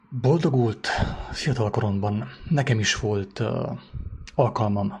Boldogult fiatalkoromban nekem is volt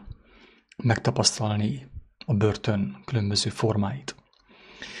alkalmam megtapasztalni a börtön különböző formáit.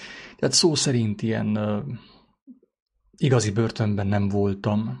 Tehát szó szerint ilyen igazi börtönben nem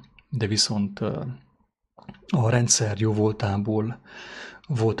voltam, de viszont a rendszer jó voltából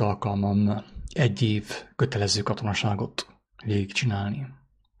volt alkalmam 1 év kötelező katonaságot végigcsinálni,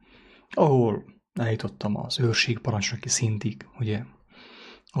 ahol eljutottam az őrségparancsnoki szintig, ugye.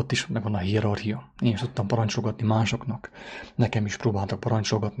 Ott is megvan a hierarchia. Én is tudtam parancsolgatni másoknak. Nekem is próbáltak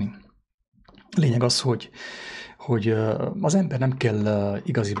parancsolgatni. Lényeg az, hogy az ember nem kell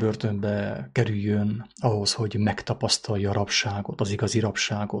igazi börtönbe kerüljön ahhoz, hogy megtapasztalja a rabságot, az igazi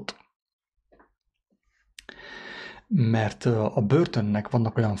rabságot. Mert a börtönnek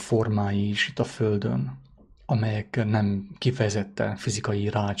vannak olyan formái is itt a Földön, amelyek nem kifejezetten fizikai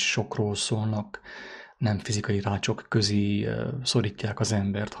rácsokról szólnak, nem fizikai rácsok közé szorítják az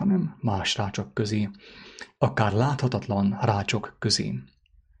embert, hanem más rácsok közé, akár láthatatlan rácsok közé.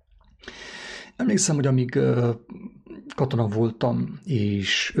 Emlékszem, hogy amíg katona voltam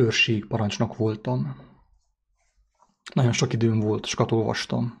és őrségparancsnok voltam, nagyon sok időm volt, sokat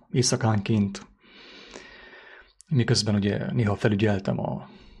olvastam éjszakánként, miközben ugye néha felügyeltem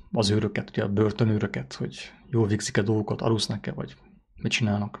az őröket, ugye a börtönőröket, hogy jól végzik-e dolgokat, alusznak-e, vagy mit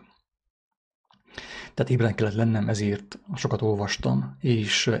csinálnak. Tehát ébren kellett lennem, ezért sokat olvastam,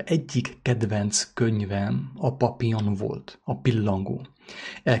 és egyik kedvenc könyvem a Papillon volt, a Pillangó.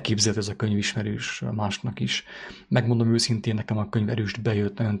 Elképzelt ez a könyv ismerős másnak is. Megmondom őszintén, nekem a könyv erőst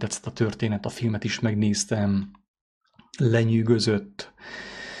bejött, nagyon tetszett a történet, a filmet is megnéztem, lenyűgözött,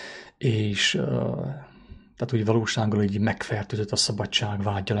 és tehát úgy valósággal így megfertőzött a szabadság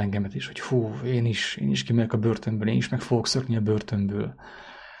vággyal engemet is, hogy hú, én is kimegyek a börtönből, én is meg fogok szökni a börtönből.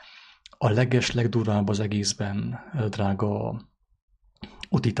 A legdurvább az egészben, drága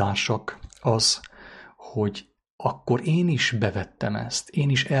utitársak, az, hogy akkor én is bevettem ezt, én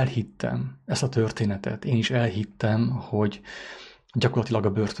is elhittem ezt a történetet, én is elhittem, hogy gyakorlatilag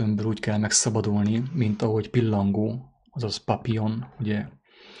a börtönből úgy kell megszabadulni, mint ahogy Pillangó, azaz Papillon, ugye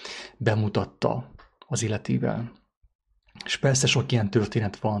bemutatta az életével. És persze sok ilyen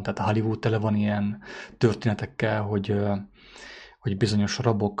történet van, tehát a Hollywood tele van ilyen történetekkel, hogy bizonyos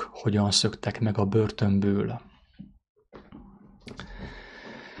rabok hogyan szöktek meg a börtönből.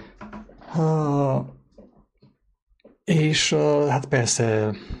 És hát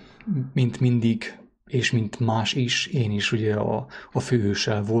persze, mint mindig, és mint más is, én is ugye a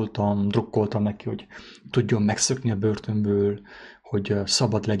főhőssel voltam, drukkoltam neki, hogy tudjon megszökni a börtönből, hogy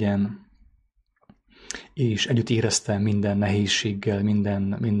szabad legyen, és együtt éreztem minden nehézséggel,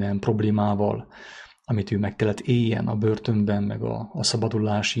 minden problémával, amit ő meg kellett éljen a börtönben, meg a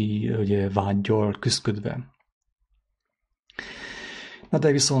szabadulási ugye, vággyal küszködve. Na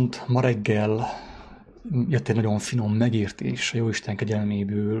de viszont ma reggel jött egy nagyon finom megértés a Jóisten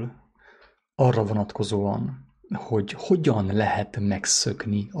kegyelméből arra vonatkozóan, hogy hogyan lehet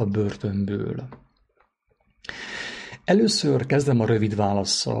megszökni a börtönből. Először kezdem a rövid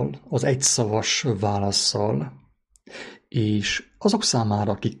válasszal, az egyszavas válasszal, és azok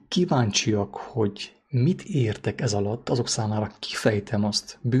számára, akik kíváncsiak, hogy mit értek ez alatt, azok számára kifejtem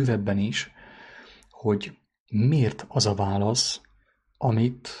azt bővebben is, hogy miért az a válasz,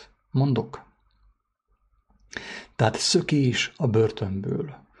 amit mondok. Tehát szökés a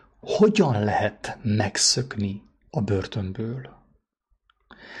börtönből. Hogyan lehet megszökni a börtönből?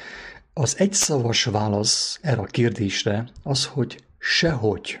 Az egyszavas válasz erre a kérdésre az, hogy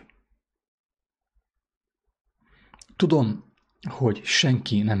sehogy. Tudom, hogy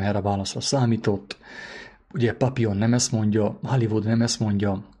senki nem erre a válaszra számított, ugye Papillon nem ezt mondja, Hollywood nem ezt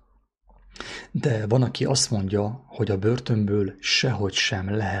mondja, de van, aki azt mondja, hogy a börtönből sehogy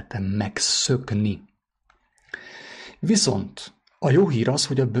sem lehet megszökni. Viszont a jó hír az,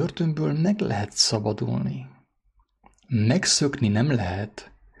 hogy a börtönből meg lehet szabadulni. Megszökni nem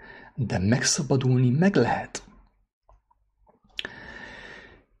lehet, de megszabadulni meg lehet.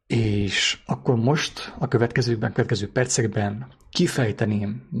 És akkor most a következő percekben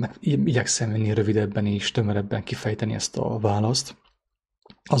kifejteném, igyekszem minél rövidebben és tömörebben kifejteni ezt a választ,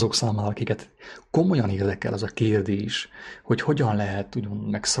 azok számára, akiket komolyan érdekel az a kérdés, hogy hogyan lehet úgymond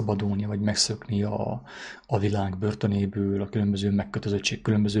megszabadulni, vagy megszökni a világ börtönéből, a különböző megkötözöttség,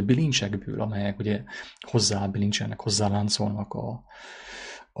 különböző bilincsekből, amelyek ugye hozzábilincselnek, hozzáláncolnak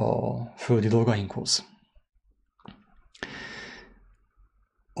a földi dolgainkhoz.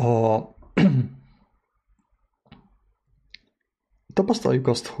 tapasztaljuk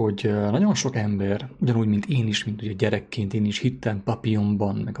azt, hogy nagyon sok ember, ugyanúgy, mint én is, mint ugye gyerekként, én is hittem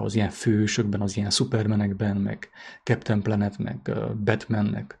Papillonban, meg az ilyen főhősökben, az ilyen Supermanekben, meg Captain Planet, meg Batman,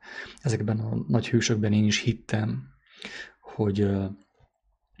 meg ezekben a nagy hősökben én is hittem, hogy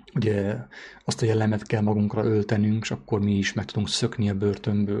ugye azt a jellemet kell magunkra öltenünk, és akkor mi is meg tudunk szökni a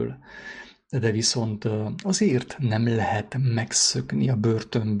börtönből. De viszont azért nem lehet megszökni a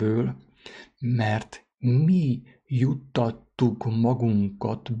börtönből, mert mi juttattuk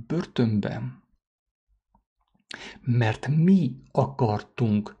magunkat börtönbe. Mert mi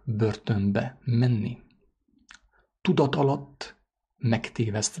akartunk börtönbe menni. Tudat alatt,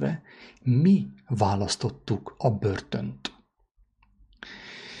 megtévesztve, mi választottuk a börtönt.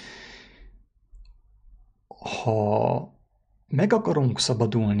 Ha meg akarunk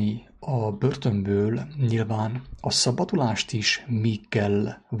szabadulni a börtönből, nyilván a szabadulást is mi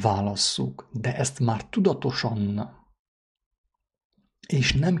kell válasszuk, de ezt már tudatosan,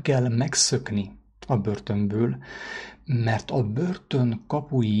 és nem kell megszökni a börtönből, mert a börtön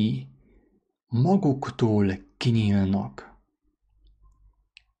kapui maguktól kinyílnak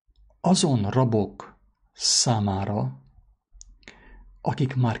azon rabok számára,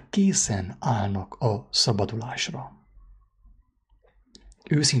 akik már készen állnak a szabadulásra.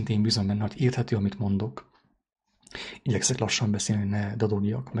 Őszintén bízom benne, hogy érthető, amit mondok. Igyekszek lassan beszélni, ne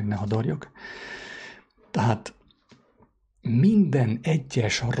dadogjak, meg ne hadarjak. Tehát minden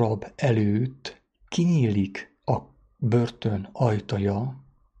egyes rab előtt kinyílik a börtön ajtaja,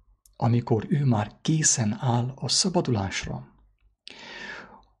 amikor ő már készen áll a szabadulásra.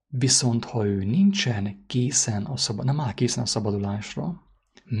 Viszont ha ő nincsen készen nem áll készen a szabadulásra,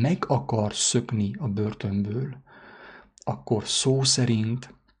 meg akar szökni a börtönből, akkor szó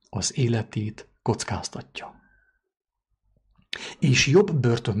szerint az életét kockáztatja. És jobb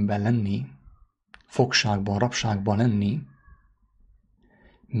börtönben lenni, fogságban, rabságban lenni,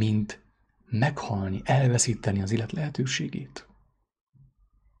 mint meghalni, elveszíteni az élet lehetőségét.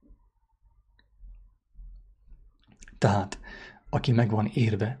 Tehát, aki meg van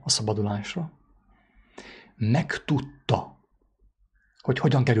érve a szabadulásra, megtudta, hogy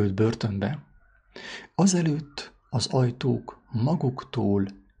hogyan került börtönbe, azelőtt az ajtók maguktól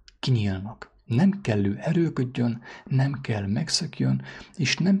kinyílnak. Nem kell ő erőködjön, nem kell megszökjön,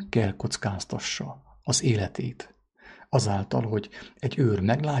 és nem kell kockáztassa az életét. Azáltal, hogy egy őr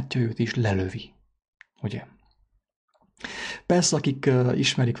meglátja őt és lelövi. Ugye? Persze, akik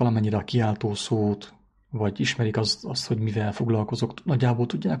ismerik valamennyire a kiáltó szót, vagy ismerik azt, hogy mivel foglalkozok, nagyjából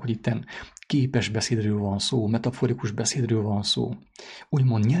tudják, hogy itten képes beszédről van szó, metaforikus beszédről van szó,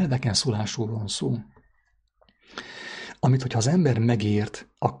 úgymond nyelveken szólásról van szó, amit, hogyha az ember megért,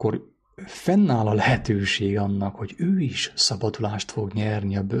 akkor fennáll a lehetőség annak, hogy ő is szabadulást fog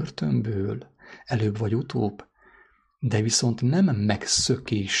nyerni a börtönből, előbb vagy utóbb, de viszont nem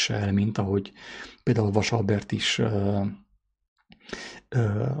megszökéssel, mint ahogy például Vas Albert is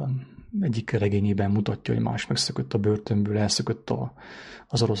egyik regényében mutatja, hogy más megszökött a börtönből, elszökött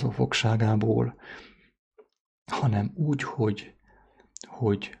az oroszok fogságából, hanem úgy,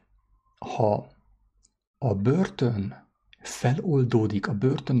 hogy ha a börtön feloldódik, a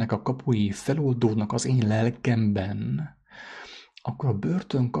börtönnek a kapui feloldódnak az én lelkemben, akkor a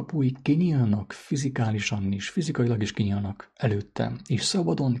börtön kapui kinyílnak fizikálisan is, fizikailag is kinyílnak előttem, és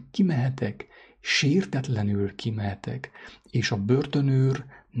szabadon kimehetek, sértetlenül kimehetek, és a börtönőr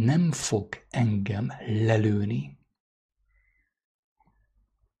nem fog engem lelőni.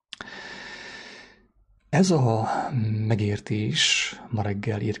 Ez a megértés ma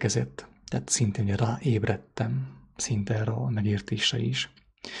reggel érkezett, tehát szintén ráébredtem szinte erre a megértésre is.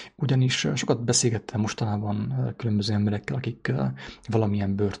 Ugyanis sokat beszélgettem mostanában különböző emberekkel, akik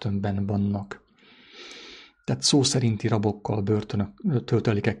valamilyen börtönben vannak. Tehát szó szerinti rabokkal,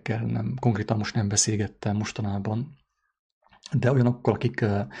 töltelékekkel, nem, konkrétan most nem beszélgettem mostanában, de olyanokkal, akik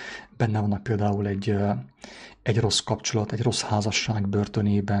benne vannak például egy rossz kapcsolat, egy rossz házasság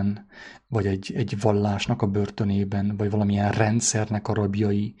börtönében, vagy egy vallásnak a börtönében, vagy valamilyen rendszernek a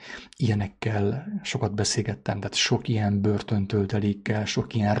rabjai, ilyenekkel sokat beszélgettem, tehát sok ilyen börtöntöltelékkel,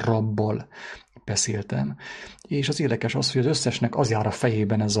 sok ilyen rabbal beszéltem, és az érdekes az, hogy az összesnek az jár a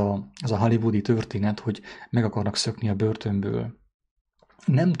fejében ez a hollywoodi történet, hogy meg akarnak szökni a börtönből.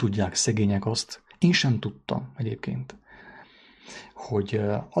 Nem tudják szegények azt, én sem tudtam egyébként, hogy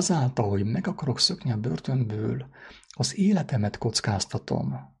azáltal, hogy meg akarok szökni a börtönből, az életemet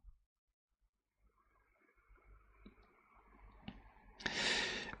kockáztatom.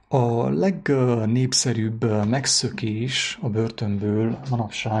 A legnépszerűbb megszökés a börtönből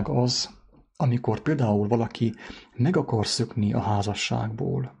manapság az, amikor például valaki meg akar szökni a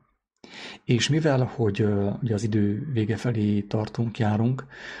házasságból, És mivel, hogy ugye az idő vége felé járunk,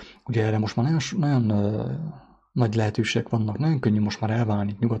 ugye erre most már nagyon nagy lehetőségek vannak, nagyon könnyű most már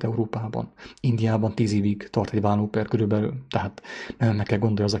elválni Nyugat-Európában. Indiában 10 évig tart egy válóper körülbelül, tehát nem meg kell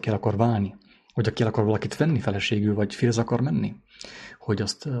gondolni, az, aki el akar válni, hogy aki el akar valakit venni feleségül, vagy férz akar menni, hogy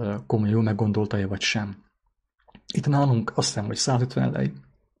azt komolyan jól meggondolta-e, vagy sem. Itt nálunk azt hiszem, hogy 150 lej,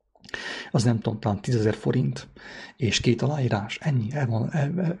 az nem tudom, talán 10 000 forint, és 2 aláírás, ennyi,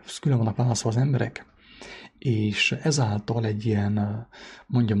 külön vannak válaszolva az emberek, és ezáltal egy ilyen,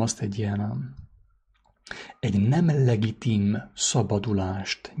 mondjam azt, egy nem legitim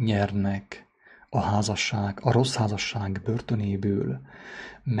szabadulást nyernek a rossz házasság börtönéből,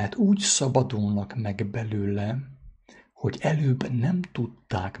 mert úgy szabadulnak meg belőle, hogy előbb nem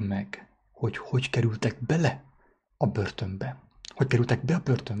tudták meg, hogy kerültek bele a börtönbe. Hogy kerültek be a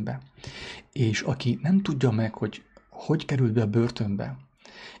börtönbe. És aki nem tudja meg, hogy került be a börtönbe,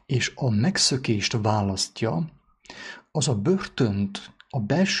 és a megszökést választja, az a börtönt, a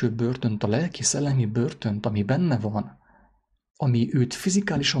belső börtönt, a lelki-szellemi börtönt, ami benne van, ami őt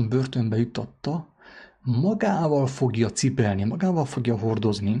fizikálisan börtönbe jutatta, magával fogja cipelni, magával fogja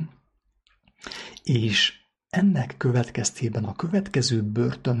hordozni, és ennek következtében a következő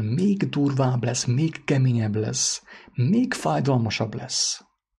börtön még durvább lesz, még keményebb lesz, még fájdalmasabb lesz.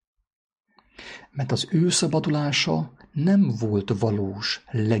 Mert az ő szabadulása nem volt valós,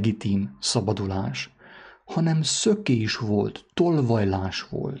 legitim szabadulás, hanem szökés volt, tolvajlás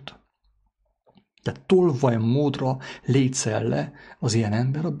volt. Tehát tolvaj módra létszel le az ilyen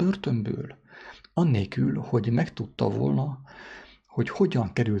ember a börtönből, annélkül, hogy megtudta volna, hogy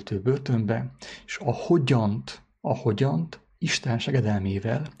hogyan került ő börtönbe, és a hogyant Isten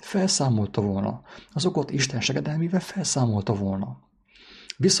segedelmével felszámolta volna. Az okot Isten segedelmével felszámolta volna.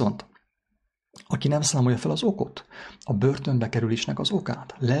 Viszont, aki nem számolja fel az okot, a börtönbe kerülésnek az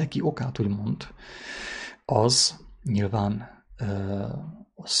okát, lelki okát úgymond, az nyilván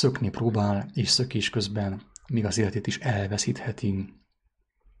szökni próbál, és szökés közben még az életét is elveszítheti.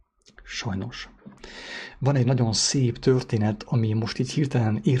 Sajnos. Van egy nagyon szép történet, ami most így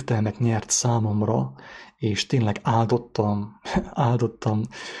hirtelen értelmet nyert számomra, és tényleg áldottam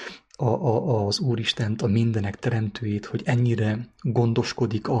az Úristent, a mindenek teremtőjét, hogy ennyire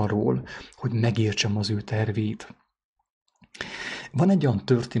gondoskodik arról, hogy megértsem az ő tervét. Van egy olyan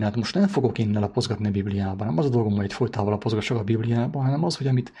történet, most nem fogok én lapozgatni a Bibliában, nem az a dolgom, hogy folytával lapozgassak a Bibliában, hanem az, hogy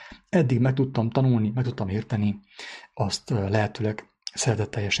amit eddig meg tudtam tanulni, meg tudtam érteni, azt lehetőleg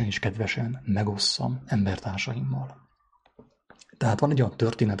szeretetteljesen és kedvesen megosszam embertársaimmal. Tehát van egy olyan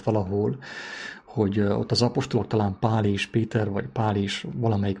történet valahol, hogy ott az apostolok, talán Pál és Péter, vagy Pál és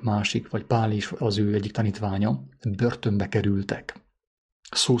valamelyik másik, vagy Pál és az ő egyik tanítványa börtönbe kerültek.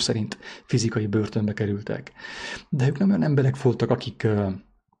 Szó szerint fizikai börtönbe kerültek. De ők nem olyan emberek voltak, akik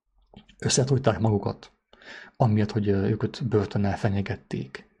összetolták magukat, amiatt, hogy őket börtönnel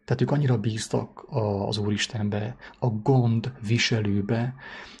fenyegették. Tehát ők annyira bíztak az Úristenbe, a gond viselőbe,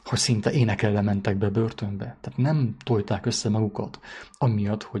 hogy szinte énekelve mentek be börtönbe. Tehát nem tolták össze magukat,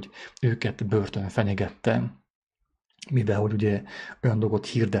 amiatt, hogy őket börtön fenyegette, mivel hogy ugye olyan dolgot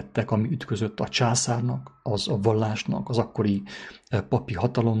hirdettek, ami ütközött a császárnak, a vallásnak, az akkori papi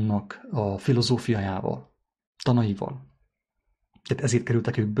hatalomnak a filozófiájával, tanaival. Tehát ezért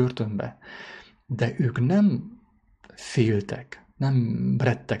kerültek ők börtönbe. De ők nem féltek, nem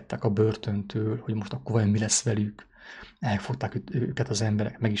rettegtek a börtöntől, hogy most akkor vajon mi lesz velük. Elfogták őket az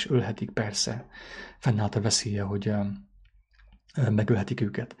emberek, meg is ölhetik persze. Fennállt a veszélye, hogy megölhetik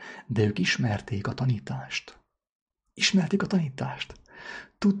őket. De ők ismerték a tanítást. Ismerték a tanítást.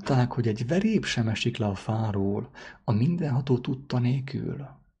 Tudták, hogy egy veréb sem esik le a fáról a mindenható tudta nélkül.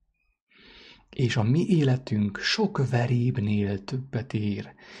 És a mi életünk sok verébnél többet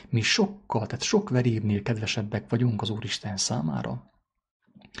ér. Mi tehát sok verébnél kedvesebbek vagyunk az Úristen számára.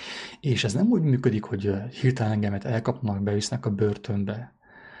 És ez nem úgy működik, hogy hirtelen engemet elkapnak, bevisznek a börtönbe,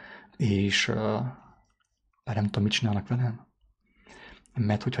 és nem tudom, mit csinálnak velem.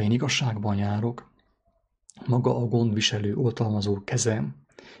 Mert hogyha én igazságban járok, maga a gondviselő, oltalmazó kezem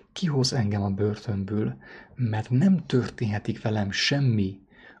kihoz engem a börtönből, mert nem történhetik velem semmi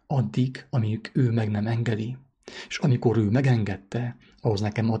addig, amíg ő meg nem engedi. És amikor ő megengedte, ahhoz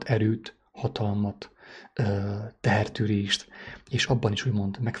nekem ad erőt, hatalmat, tehertűrést, és abban is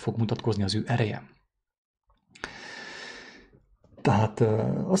úgymond meg fog mutatkozni az ő ereje. Tehát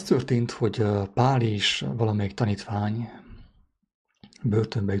az történt, hogy Pál és valamelyik tanítvány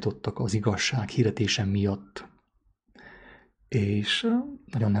börtönbe jutottak az igazság hirdetése miatt, és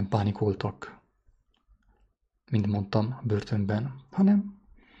nagyon nem pánikoltak, mint mondtam, börtönben, hanem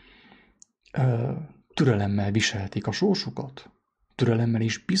türelemmel viselték a sorsukat, türelemmel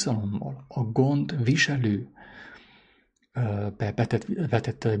és bizalommal, a gond viselő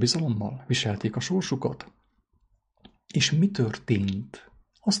vetett bizalommal viselték a sorsukat. És mi történt?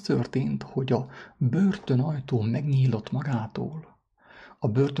 Az történt, hogy a börtönajtó megnyílott magától. A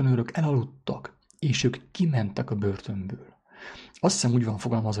börtönőrök elaludtak, és ők kimentek a börtönből. Azt hiszem úgy van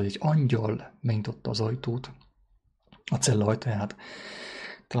fogalmazva, hogy egy angyal megnyitotta az ajtót, a cella ajtaját.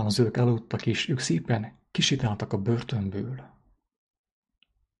 Talán az őrök elaludtak, és ők szépen kisétáltak a börtönből.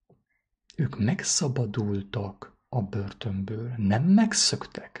 Ők megszabadultak a börtönből. Nem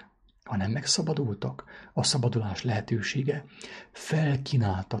megszöktek, hanem megszabadultak. A szabadulás lehetősége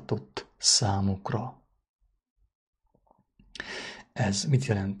felkínáltatott számukra. Ez mit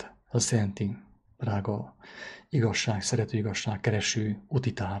jelent? Azt jelenti, drága szerető igazságkereső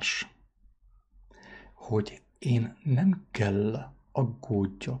utitárs, hogy én nem kell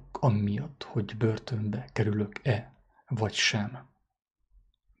aggódjak amiatt, hogy börtönbe kerülök-e, vagy sem.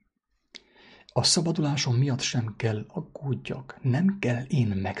 A szabadulásom miatt sem kell aggódjak, nem kell én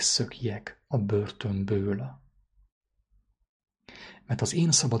megszökjek a börtönből. Mert az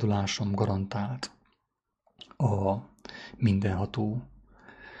én szabadulásom garantált a mindenható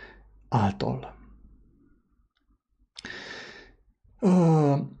által.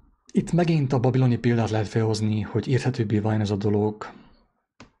 Itt megint a babiloni példát lehet felhozni, hogy érthetőbbé váljon ez a dolog,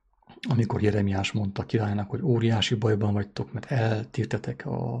 amikor Jeremiás mondta királynak, hogy óriási bajban vagytok, mert eltértetek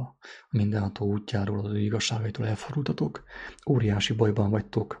a mindenható útjáról, az ő igazságaitól elfordultatok, óriási bajban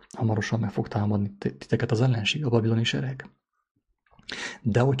vagytok, hamarosan meg fog támadni titeket az ellenség, a babiloni sereg.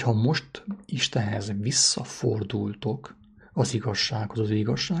 De hogyha most Istenhez visszafordultok az igazsághoz, az ő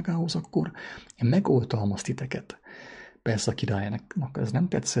igazságához, akkor megoltalmaz titeket. Persze a királynak ez nem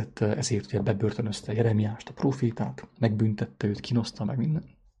tetszett, ezért ugye bebörtönözte Jeremiást, a profétát, megbüntette őt, kínoszta meg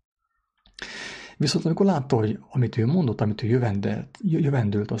minden. Viszont amikor látta, hogy amit ő mondott, amit ő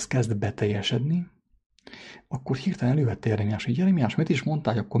jövendőlt, az kezd beteljesedni, akkor hirtelen elővette Jeremiás, hogy Jeremiás, mit is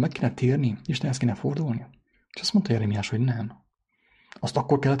mondtál, hogy akkor meg kéne térni, Istenhez kéne fordulni? És azt mondta Jeremiás, hogy nem. Azt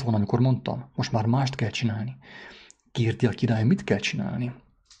akkor kellett volna, amikor mondtam, most már mást kell csinálni. Kérdi a király, mit kell csinálni?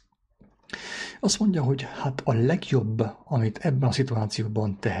 Azt mondja, hogy hát a legjobb, amit ebben a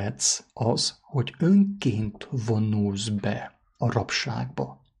szituációban tehetsz, az, hogy önként vonulsz be a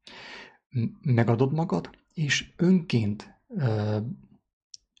rabságba. Megadod magad, és önként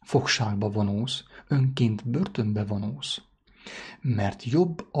fogságba vonulsz, önként börtönbe vonulsz. Mert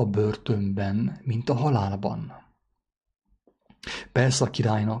jobb a börtönben, mint a halálban. Persze a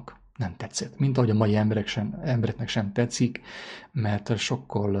királynak nem tetszett, mint ahogy a mai embereknek sem tetszik, mert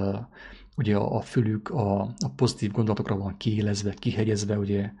sokkal ugye a fülük a pozitív gondolatokra van kiélezve, kihegyezve,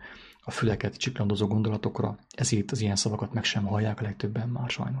 ugye a füleket csiplandozó gondolatokra, ezért az ilyen szavakat meg sem hallják a legtöbben már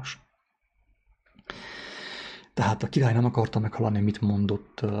sajnos. Tehát a király nem akarta meghallani,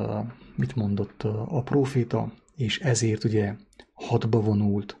 mit mondott a próféta, és ezért ugye hadba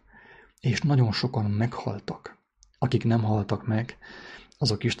vonult, és nagyon sokan meghaltak. Akik nem haltak meg,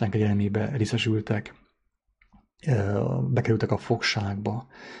 azok Isten kegyelmébe részesültek, bekerültek a fogságba,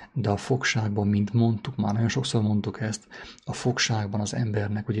 de a fogságban, mint mondtuk már, nagyon sokszor mondtuk ezt, a fogságban az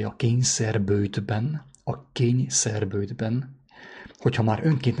embernek ugye a kényszerböjtben, hogyha már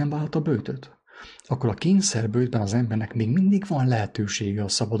önként nem vállalt a böjtöt, akkor a kényszerböjtben az embernek még mindig van lehetősége a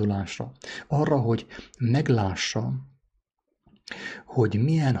szabadulásra. Arra, hogy meglássa, hogy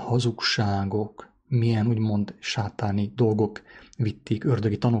milyen hazugságok, milyen úgymond sátáni dolgok vitték,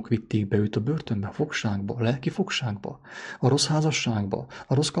 ördögi tanok vitték be őt a börtönbe, a fogságba, a lelki fogságba, a rossz házasságba,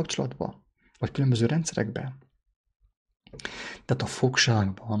 a rossz kapcsolatba, vagy különböző rendszerekbe. Tehát a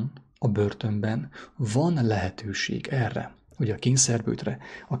fogságban, a börtönben van lehetőség erre, ugye a kényszerböjtre.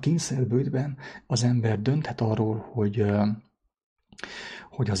 A kényszerböjtben az ember dönthet arról,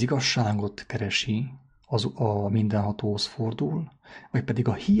 hogy az igazságot keresi, a mindenhatóhoz fordul, vagy pedig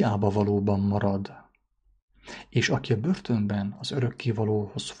a hiába valóban marad. És aki a börtönben az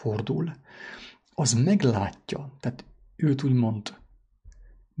örökkévalóhoz fordul, az meglátja, tehát őt úgymond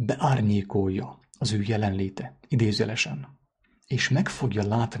beárnyékolja az ő jelenléte, idézőjelesen. És meg fogja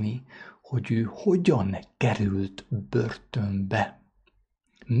látni, hogy ő hogyan került börtönbe.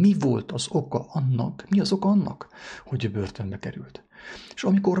 Mi volt az oka annak, hogy ő börtönbe került. És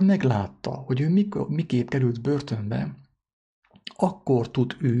amikor meglátta, hogy ő miképp került börtönbe, akkor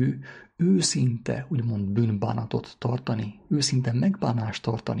tud ő őszinte, úgymond bűnbánatot tartani, őszinte megbánást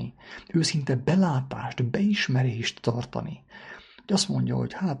tartani, őszinte belátást, beismerést tartani. Hogy azt mondja,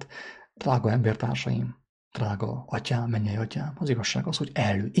 hogy hát, drága embertársaim, drága atyám, mennyei atyám, az igazság az, hogy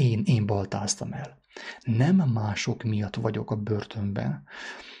én baltáztam el. Nem mások miatt vagyok a börtönben,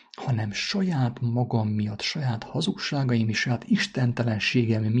 hanem saját magam miatt, saját hazugságaim és saját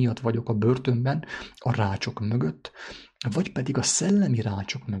istentelenségem miatt vagyok a börtönben, a rácsok mögött, vagy pedig a szellemi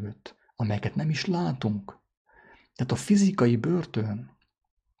rácsok mögött, amelyeket nem is látunk. Tehát a fizikai börtön,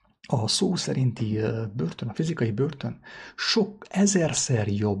 a szó szerinti börtön, a fizikai börtön sok ezerszer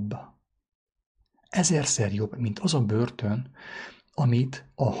jobb, mint az a börtön, amit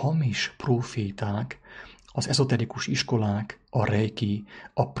a hamis proféták, az ezoterikus iskolák, a reiki,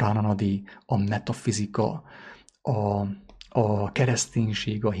 a pránanadi, a metafizika, a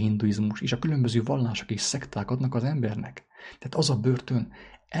kereszténység, a hinduizmus és a különböző vallások és szekták adnak az embernek. Tehát az a börtön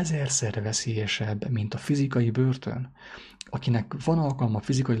ezerszer veszélyesebb, mint a fizikai börtön. Akinek van alkalma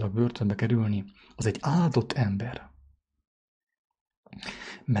fizikailag börtönbe kerülni, az egy áldott ember.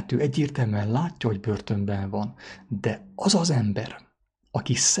 Mert ő egyértelműen látja, hogy börtönben van, de az az ember,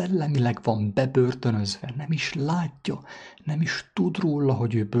 aki szellemileg van bebörtönözve, nem is látja, nem is tud róla,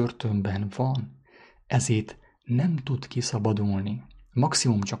 hogy ő börtönben van, ezért nem tud kiszabadulni.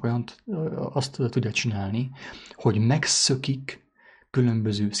 Maximum csak azt tudja csinálni, hogy megszökik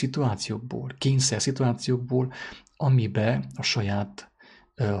különböző szituációkból, kényszer szituációkból, amibe a saját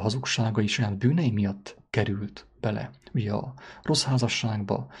hazugságai, saját bűnei miatt került bele. Ugye a rossz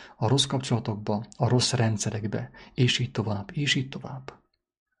házasságba, a rossz kapcsolatokba, a rossz rendszerekbe, és így tovább, és így tovább.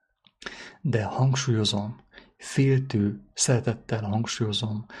 De hangsúlyozom, féltő szeretettel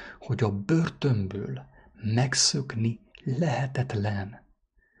hangsúlyozom, hogy a börtönből megszökni lehetetlen.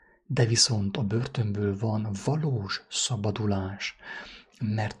 De viszont a börtönből van valós szabadulás,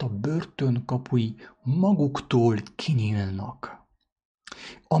 mert a börtön kapui maguktól kinyílnak.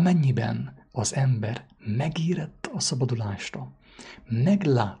 Amennyiben az ember megérett a szabadulásra,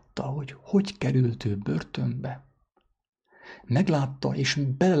 meglátta, hogy került ő börtönbe, meglátta és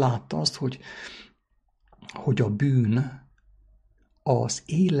belelátta azt, hogy a bűn az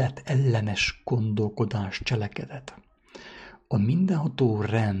élet ellenes gondolkodás cselekedet. A mindenható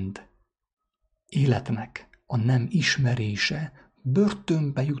rend életnek a nem ismerése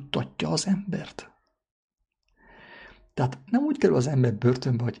börtönbe juttatja az embert. Tehát nem úgy kerül az ember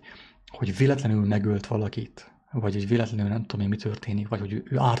börtönbe, hogy véletlenül megölt valakit, vagy hogy véletlenül nem tudom én mi történik, vagy hogy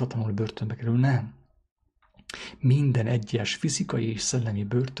ő ártatlanul börtönbe kerül, nem. Minden egyes fizikai és szellemi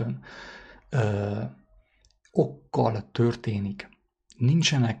börtön okkal történik.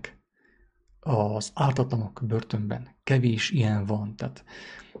 Nincsenek az ártatlanok börtönben. Kevés ilyen van. Tehát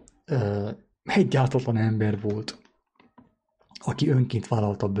egy ártatlan ember volt, aki önként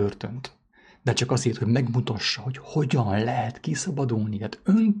vállalta a börtönt. De csak azért, hogy megmutassa, hogy hogyan lehet kiszabadulni. Tehát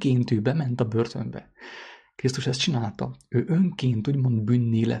önként ő bement a börtönbe. Krisztus ezt csinálta. Ő önként úgymond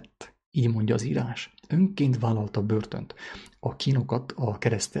bűnné lett. Így mondja az írás. Önként vállalta a börtönt, a kínokat, a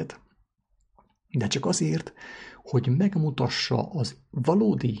keresztet. De csak azért, hogy megmutassa az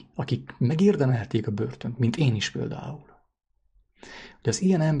valódi, akik megérdemelték a börtönt, mint én is például. Hogy az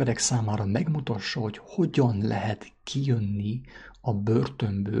ilyen emberek számára megmutassa, hogy hogyan lehet kijönni a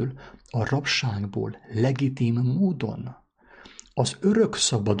börtönből, a rabságból legitim módon. Az örök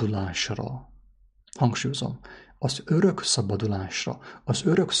szabadulásra, hangsúlyozom, az örök szabadulásra, az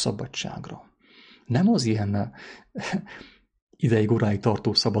örök szabadságra. Nem az ilyen ideig óráig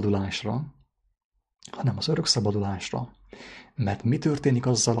tartó szabadulásra, hanem az örök szabadulásra. Mert mi történik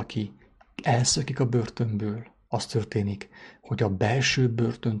azzal, aki elszökik a börtönből? Az történik, hogy a belső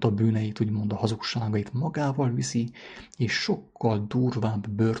börtönt, a bűneit, úgymond a hazugságait magával viszi, és sokkal durvább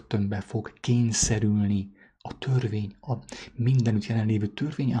börtönbe fog kényszerülni a törvény, a mindenütt jelenlévő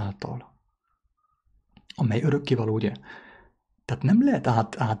törvény által, amely örökkévaló, ugye? Tehát nem lehet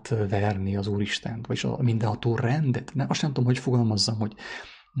átverni az Úristent, vagyis a mindenható rendet. Azt nem tudom, hogy fogalmazzam, hogy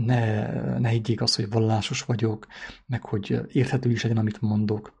ne higgyék azt, hogy vallásos vagyok, meg hogy érthető is legyen, amit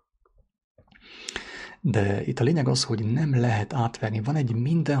mondok. De itt a lényeg az, hogy nem lehet átverni. Van egy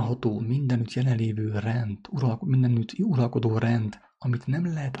mindenható, mindenütt jelenlévő rend, mindenütt uralkodó rend, amit nem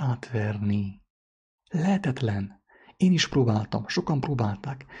lehet átverni. Lehetetlen. Én is próbáltam, sokan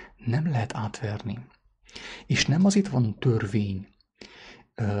próbálták. Nem lehet átverni. És nem azért van törvény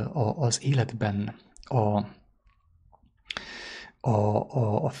az életben,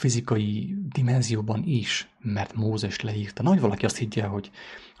 a fizikai dimenzióban is, mert Mózes leírta. Nagy valaki azt higgye, hogy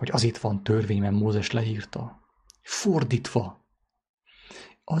azért van törvény, mert Mózes leírta. Fordítva.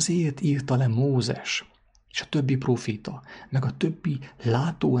 Azért írta le Mózes, és a többi proféta, meg a többi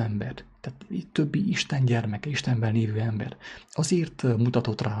látóember, tehát többi Isten gyermeke, Istenben lévő ember. Azért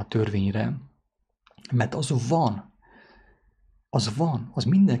mutatott rá a törvényre, mert az van. Az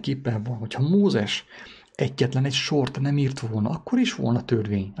mindenképpen van. Hogyha Mózes egyetlen egy sort nem írt volna, akkor is volna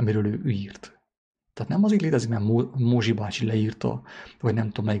törvény, amiről ő írt. Tehát nem azért létezik, mert Mózsi bácsi leírta, vagy nem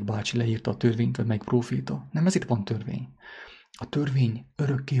tudom, melyik bácsi leírta a törvényt, vagy melyik proféta. Nem ezért van törvény. A törvény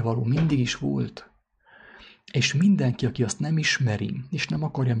örökkévaló mindig is volt. És mindenki, aki azt nem ismeri, és nem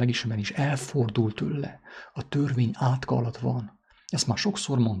akarja megismerni, és elfordul tőle, a törvény átka alatt van. Ezt már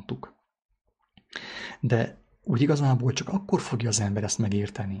sokszor mondtuk. De úgy igazából csak akkor fogja az ember ezt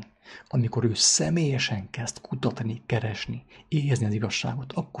megérteni, amikor ő személyesen kezd kutatni, keresni, érezni az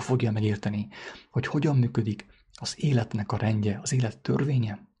igazságot, akkor fogja megérteni, hogy hogyan működik az életnek a rendje, az élet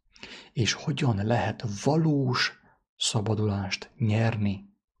törvénye, és hogyan lehet valós szabadulást nyerni.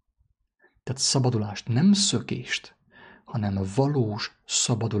 Tehát szabadulást, nem szökést, hanem valós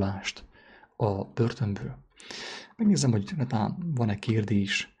szabadulást a börtönből. Megnézem, hogy netán van-e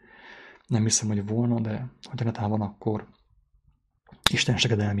kérdés. Nem hiszem, hogy volna, de ha netán van, akkor Isten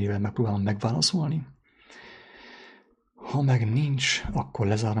segedelmével megpróbálom megválaszolni. Ha meg nincs, akkor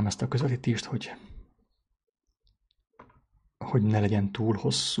lezárom ezt a közvetítést, hogy ne legyen túl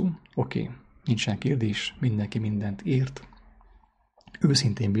hosszú. Oké, nincsen kérdés, mindenki mindent ért.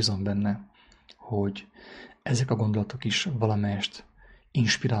 Őszintén bízom benne, hogy ezek a gondolatok is valamelyest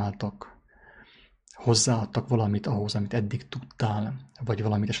inspiráltak, hozzáadtak valamit ahhoz, amit eddig tudtál, vagy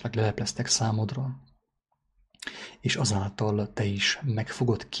valamit esetleg lelepleztek számodra, és azáltal te is meg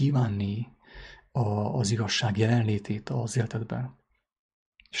fogod kívánni az igazság jelenlétét az életedben.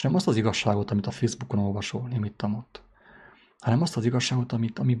 És nem azt az igazságot, amit a Facebookon olvasol, nem itt-ott, hanem azt az igazságot,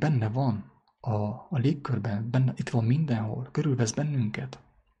 ami benne van a légkörben, benne, itt van mindenhol, körülvesz bennünket.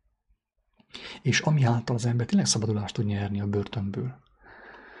 És ami által az ember tényleg szabadulást tud nyerni a börtönből.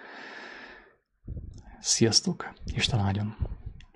 Sziasztok, Isten áldjon!